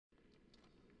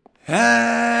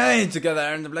Hey, together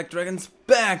and the Black Dragon's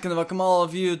back, and welcome all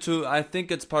of you to, I think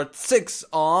it's part 6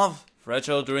 of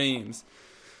Fragile Dreams.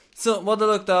 So, what I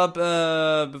looked up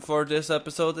before this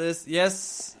episode is,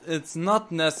 yes, it's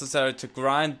not necessary to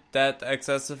grind that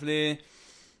excessively.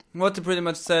 What they pretty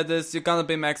much said is, you're gonna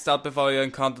be maxed out before you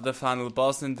encounter the final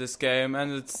boss in this game,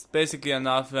 and it's basically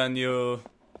enough when you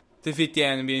defeat the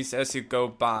enemies as you go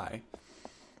by.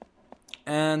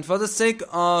 And for the sake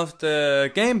of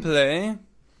the gameplay,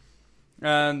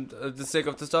 and the sake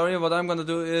of the story, what I'm gonna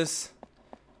do is,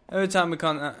 every time we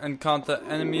can encounter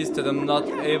enemies that I'm not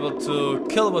able to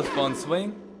kill with one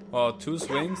swing, or two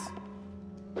swings.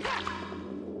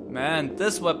 Man,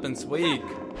 this weapon's weak.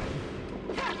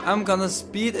 I'm gonna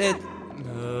speed it.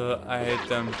 I hate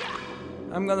them.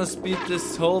 I'm gonna speed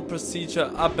this whole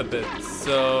procedure up a bit,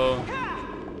 so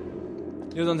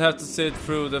you don't have to sit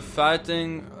through the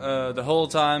fighting the whole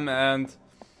time, and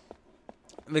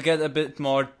we get a bit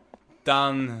more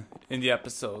done in the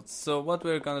episodes. So what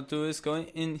we're gonna do is going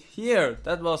in here.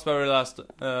 That was where we last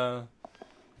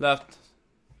left.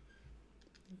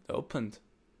 It opened.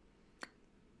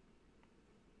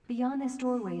 Beyond this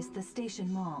doorway is the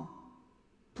station mall.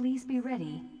 Please be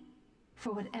ready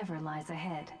for whatever lies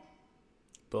ahead.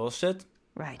 Bullshit.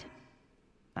 Right.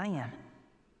 I am.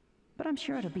 But I'm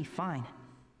sure it'll be fine.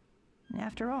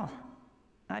 After all,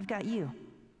 I've got you.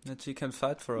 That she can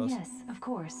fight for us. Yes, of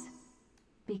course.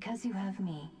 Because you have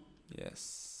me.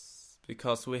 Yes.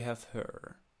 Because we have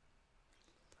her.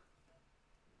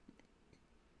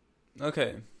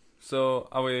 Okay. So,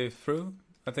 are we through?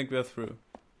 I think we are through.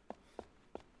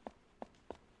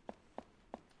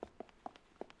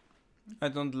 I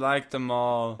don't like them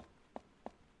all.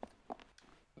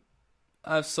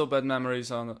 I have so bad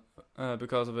memories on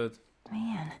because of it.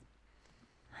 Man,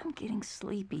 I'm getting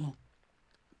sleepy.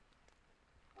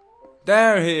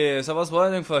 There he is! I was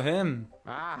waiting for him.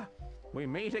 Ah, we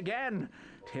meet again.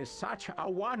 'Tis such a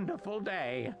wonderful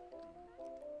day.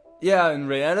 Yeah, in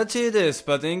reality it is,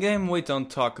 but in game we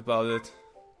don't talk about it.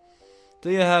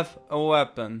 Do you have a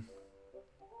weapon?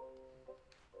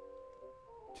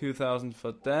 2000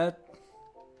 for that.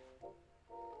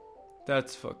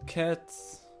 That's for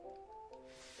cats.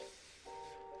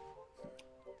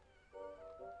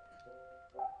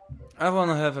 I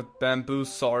wanna have a bamboo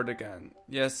sword again.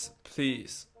 Yes,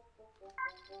 please.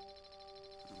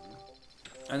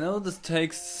 I know this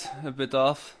takes a bit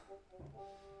off.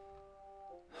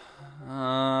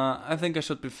 I think I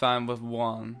should be fine with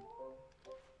one.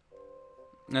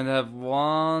 And have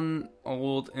one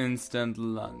old instant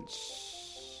lunch.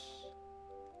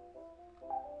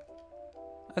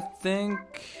 I think,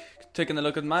 taking a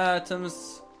look at my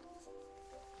items.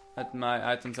 At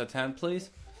my items at hand,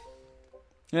 please.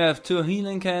 I have 2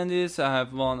 healing candies, I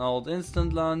have 1 old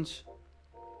instant lunch.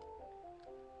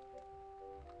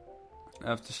 I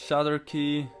have the shutter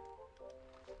key.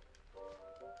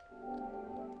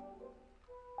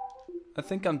 I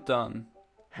think I'm done.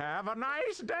 Have a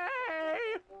nice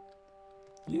day.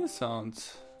 You sound...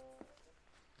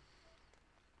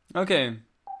 Okay.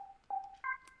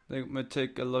 Let me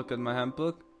take a look at my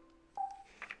handbook.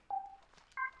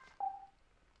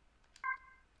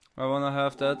 I wanna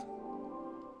have that.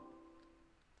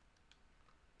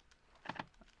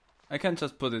 I can't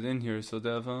just put it in here, so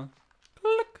therefore...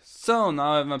 Click. So,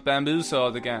 now I have my bamboo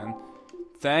sword again.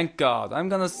 Thank God. I'm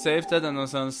gonna save that and I'm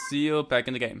gonna see you back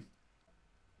in the game.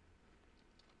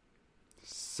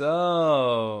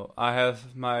 So, I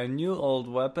have my new old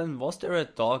weapon. Was there a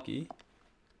doggy?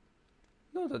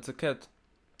 No, that's a cat.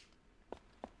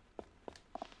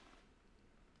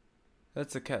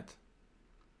 That's a cat.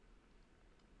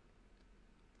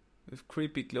 With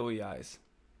creepy glowy eyes.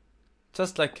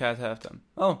 Just like cat have them.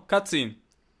 Oh, cutscene.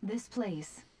 This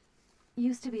place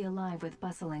used to be alive with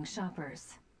bustling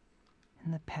shoppers.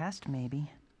 In the past, maybe.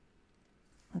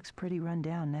 Looks pretty run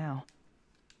down now.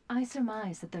 I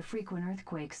surmise that the frequent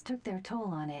earthquakes took their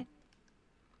toll on it.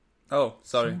 Oh,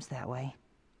 sorry. Seems that way.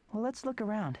 Well, let's look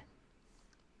around.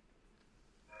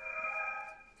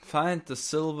 Find the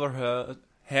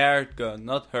silver-haired girl,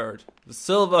 not herd. The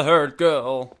silver-haired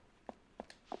girl.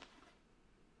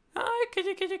 Hi,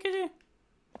 kitty, kitty, kitty.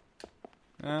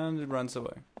 And it runs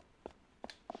away.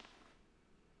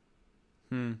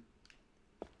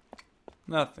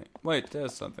 Nothing. Wait,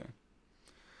 there's something.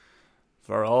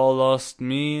 For a last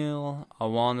meal, I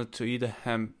wanted to eat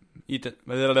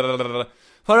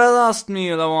For a last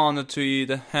meal, I wanted to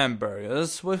eat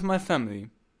hamburgers with my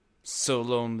family. So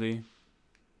lonely.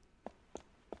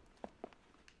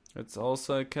 It's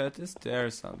also a cat. Is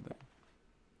there something?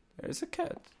 There's a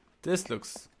cat. This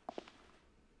looks...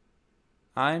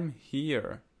 I'm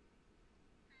here.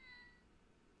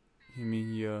 You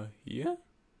mean you're here?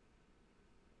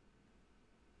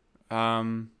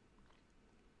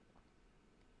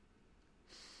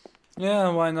 Yeah,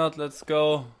 why not? Let's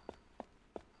go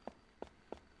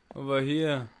over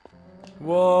here.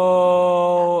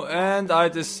 Whoa! And I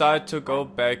decide to go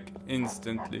back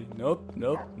instantly. Nope,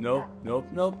 nope, nope, nope,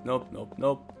 nope, nope, nope,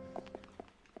 nope.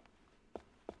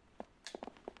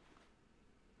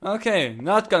 Okay,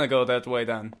 not gonna go that way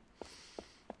then.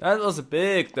 That was a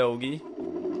big doggy.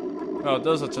 Oh,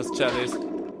 those are just jellies.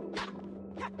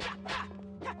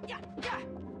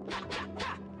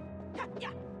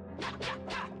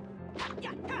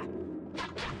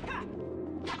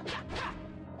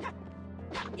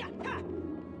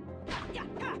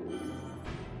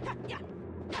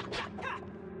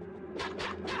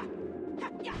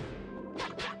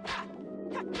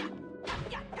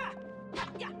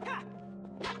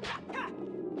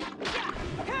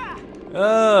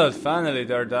 Oh, finally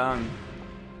they're done.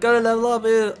 Gotta level up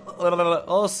it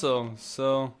also,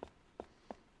 so...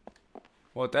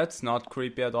 Well, that's not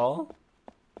creepy at all.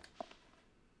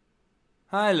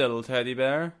 Hi, little teddy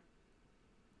bear.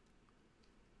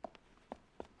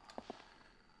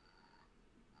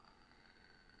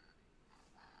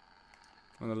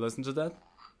 Wanna listen to that?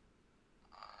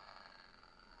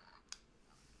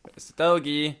 There's the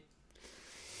doggy.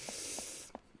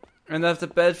 And I have the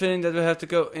bad feeling that we have to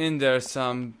go in there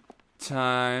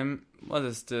sometime. What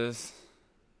is this?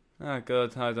 Ah,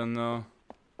 God, I don't know.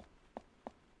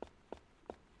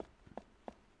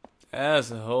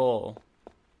 As a whole.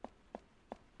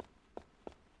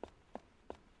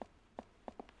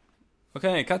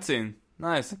 Okay, cutscene.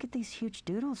 Nice. Look at these huge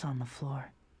doodles on the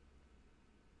floor.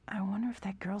 I wonder if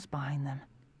that girl's behind them.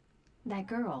 That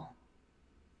girl.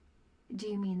 Do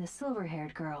you mean the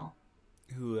silver-haired girl?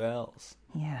 Who else?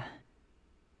 Yeah.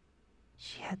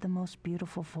 She had the most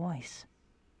beautiful voice.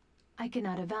 I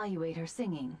cannot evaluate her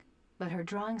singing, but her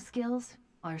drawing skills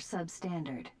are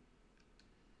substandard.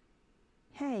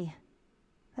 Hey,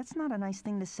 that's not a nice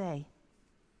thing to say.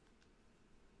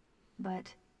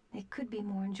 But it could be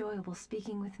more enjoyable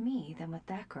speaking with me than with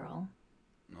that girl.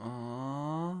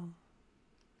 Aww.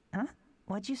 Huh?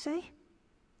 What'd you say?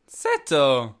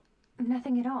 Seto!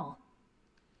 Nothing at all.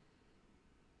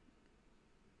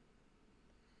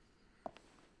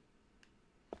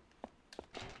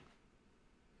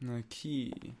 No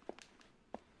key.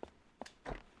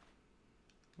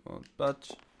 Well,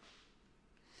 but...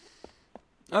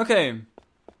 Okay.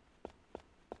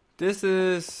 This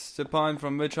is the point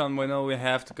from which on we know we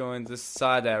have to go in this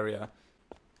side area.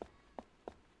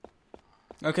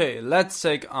 Okay, let's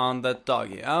take on that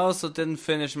doggy. I also didn't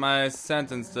finish my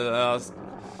sentence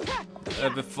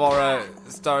before I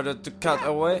started to cut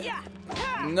away.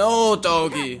 No,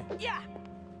 doggy!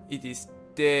 It is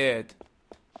dead.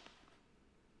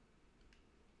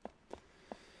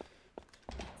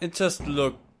 It just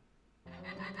looked...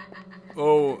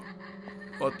 Oh,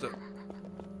 what the...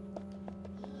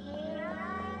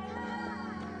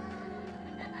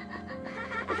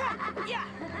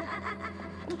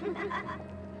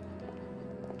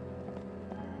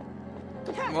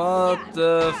 What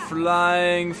the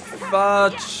flying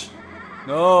fudge?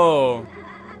 No.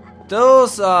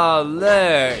 Those are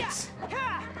legs.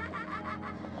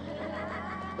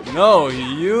 No,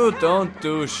 you don't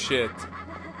do shit.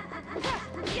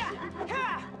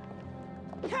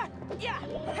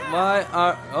 Why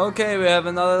are... Okay, we have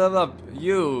another level up.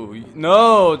 You...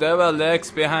 No, there were legs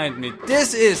behind me.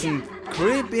 This isn't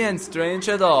creepy and strange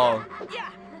at all.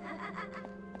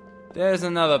 There's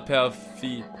another pair of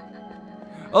feet.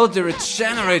 Oh, they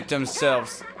regenerate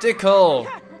themselves. Dickhole.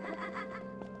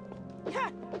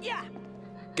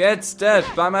 Get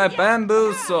stabbed by my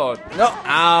bamboo sword. No,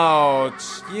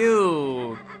 ouch.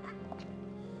 You...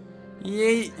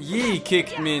 Ye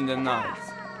kicked me in the nuts.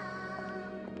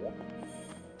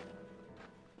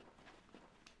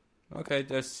 Okay,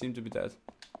 they seem to be dead.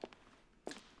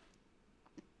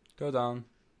 Go down.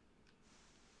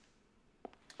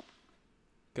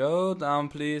 Go down,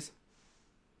 please.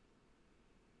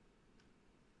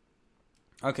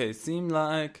 Okay, seem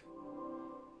like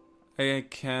I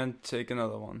can't take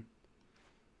another one.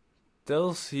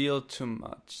 Those heal too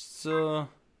much, so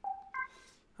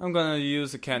I'm gonna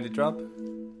use a candy drop.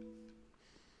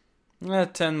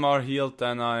 10 more healed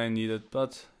than I needed,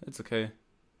 but it's okay.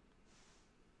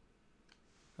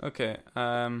 Okay,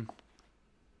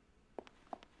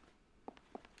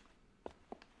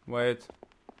 wait.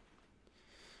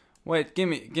 Wait, give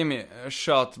me a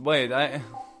shot. Wait,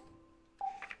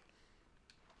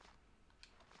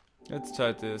 let's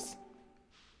try this.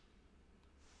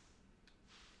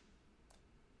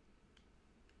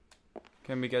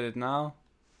 Can we get it now?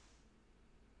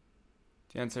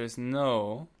 The answer is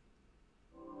no.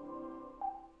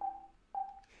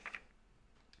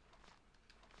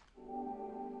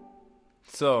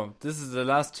 So, this is the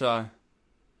last try.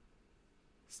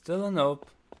 Still a nope.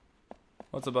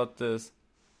 What's about this?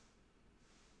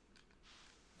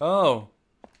 Oh!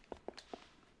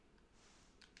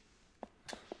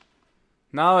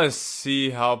 Now I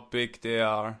see how big they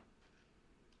are.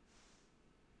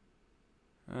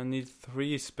 I need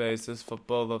 3 spaces for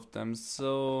both of them,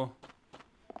 so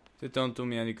they don't do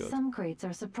me any good. Some crates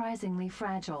are surprisingly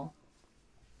fragile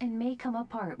and may come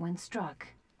apart when struck.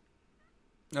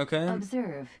 Okay.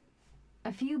 Observe.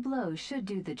 A few blows should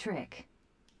do the trick.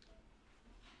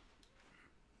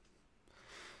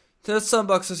 There's some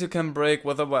boxes you can break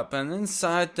with a weapon.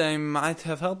 Inside they might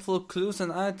have helpful clues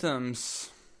and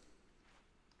items.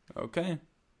 Okay.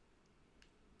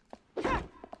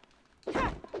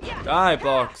 Die,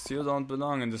 box! You don't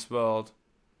belong in this world.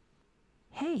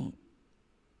 Hey,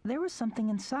 there was something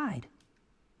inside.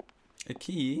 A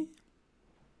key?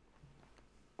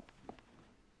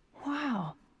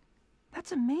 Wow,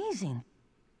 that's amazing.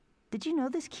 Did you know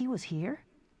this key was here?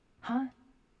 Huh?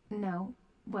 No.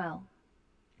 Well,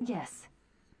 yes.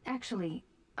 Actually,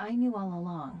 I knew all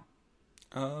along.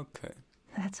 Okay.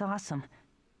 That's awesome.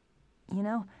 You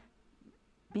know,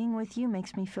 being with you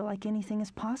makes me feel like anything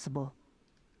is possible.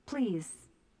 Please.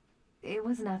 It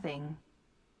was nothing.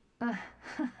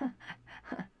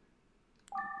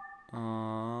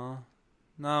 Now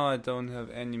I don't have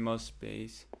any more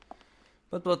space.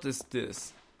 But what is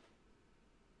this?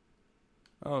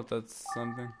 Oh, that's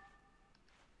something.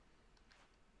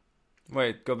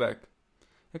 Wait, go back.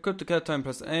 Equip the cat toy and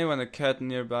press A when a cat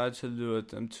nearby to lure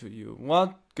them to you.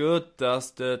 What good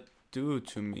does that do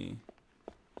to me?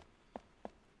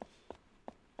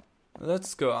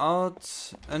 Let's go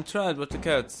out and try it with the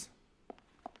cats.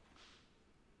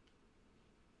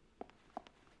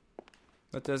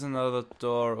 But there's another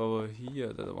door over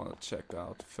here that I want to check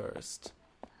out first.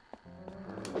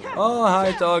 Oh,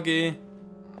 hi doggy.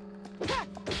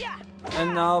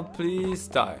 And now please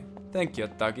die. Thank you,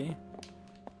 doggy.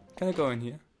 Can I go in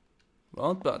here?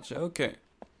 Won't budge, okay.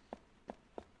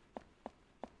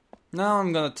 Now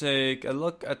I'm gonna take a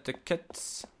look at the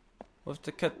cats with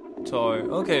the cat toy.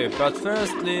 Okay, but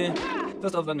first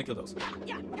off, let me kill those.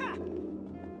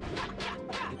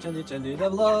 Jelly, jelly,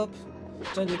 level up.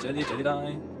 Jelly, jelly, jelly,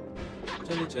 die.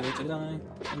 Jelly, jelly, jelly, die.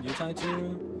 And you try to.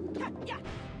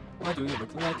 Why do you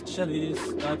look like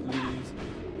jellies? Die, please.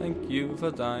 Thank you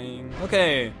for dying.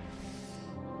 Okay.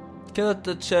 Kill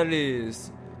the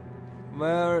jellies.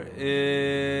 Where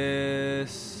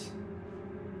is...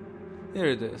 Here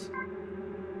it is.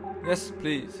 Yes,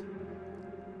 please.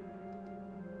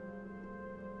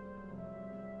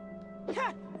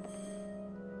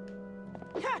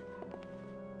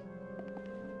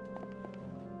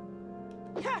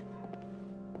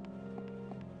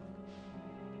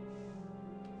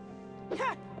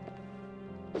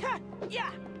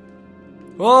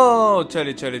 Whoa,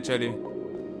 jelly, jelly, jelly.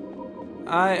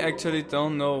 I actually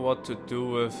don't know what to do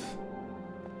with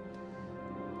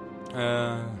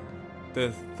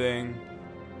this thing.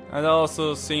 It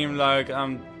also seems like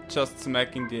I'm just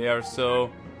smacking the air,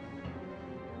 so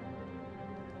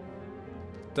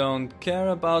don't care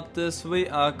about this. We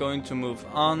are going to move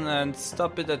on and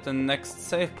stop it at the next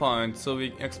save point, so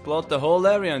we explored the whole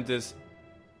area in this.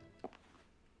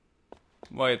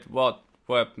 Wait, what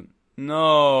weapon?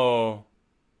 No.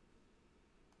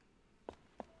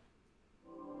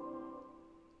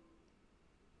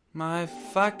 My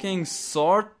fucking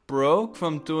sword broke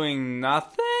from doing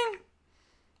nothing?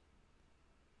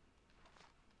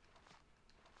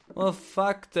 Well,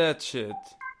 fuck that shit.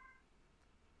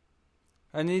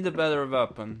 I need a better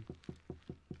weapon.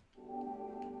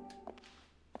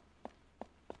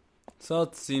 So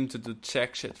it seemed to do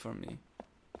jack shit for me.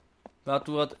 But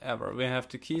whatever, we have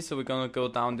the key, so we're gonna go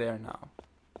down there now.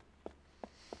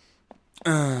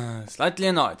 Slightly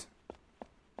annoyed.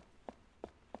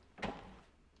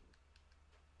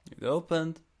 It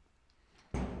opened.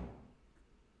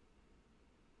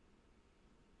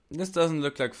 This doesn't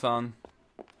look like fun.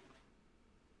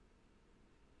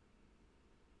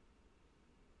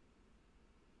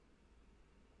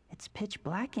 It's pitch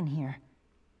black in here.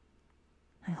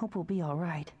 I hope we'll be all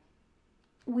right.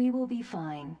 We will be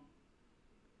fine.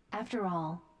 After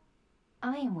all,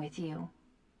 I am with you.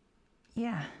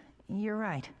 Yeah, you're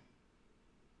right.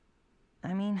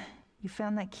 I mean, you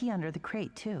found that key under the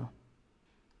crate, too.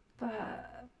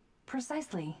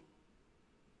 Precisely.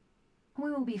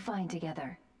 We will be fine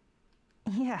together.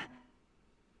 Yeah.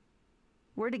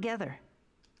 We're together.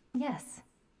 Yes.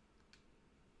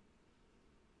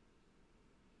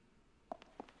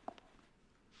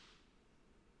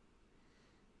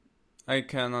 I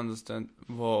can understand.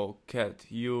 Whoa, cat,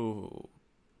 you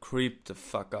creep the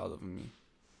fuck out of me.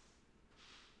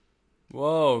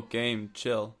 Whoa, game,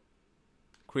 chill.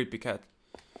 Creepy cat.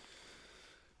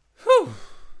 Whew.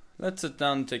 Let's sit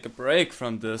down and take a break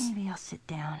from this. Maybe I'll sit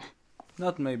down.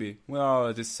 Not maybe, we're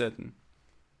already sitting.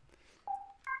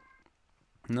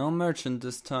 No merchant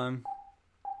this time.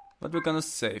 But we're gonna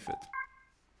save it.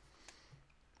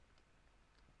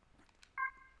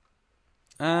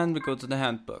 And we go to the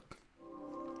handbook.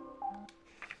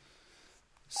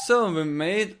 So we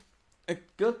made a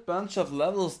good bunch of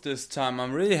levels this time.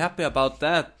 I'm really happy about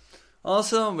that.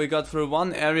 Also, we got through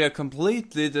one area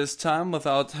completely this time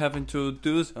without having to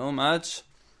do so much.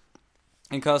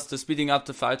 Because the speeding up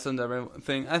the fights and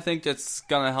everything, I think that's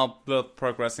gonna help with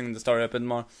progressing the story a bit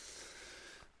more.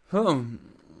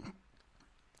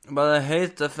 But I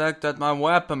hate the fact that my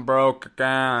weapon broke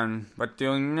again, but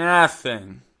doing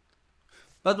nothing.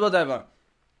 But whatever.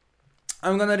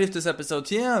 I'm gonna leave this episode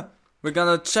here. We're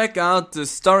gonna check out the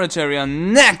storage area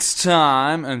next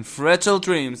time in Fragile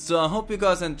Dreams. So I hope you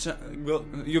guys enjoyed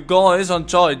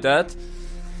that.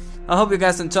 I hope you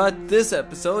guys enjoyed this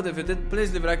episode. If you did,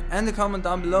 please leave a like and a comment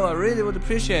down below. I really would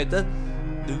appreciate that.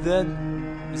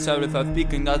 Sorry if I'm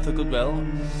speaking not so good well.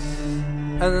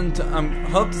 And I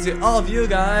hope to see all of you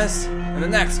guys in the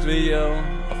next video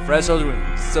of Fragile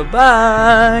Dreams. So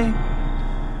bye!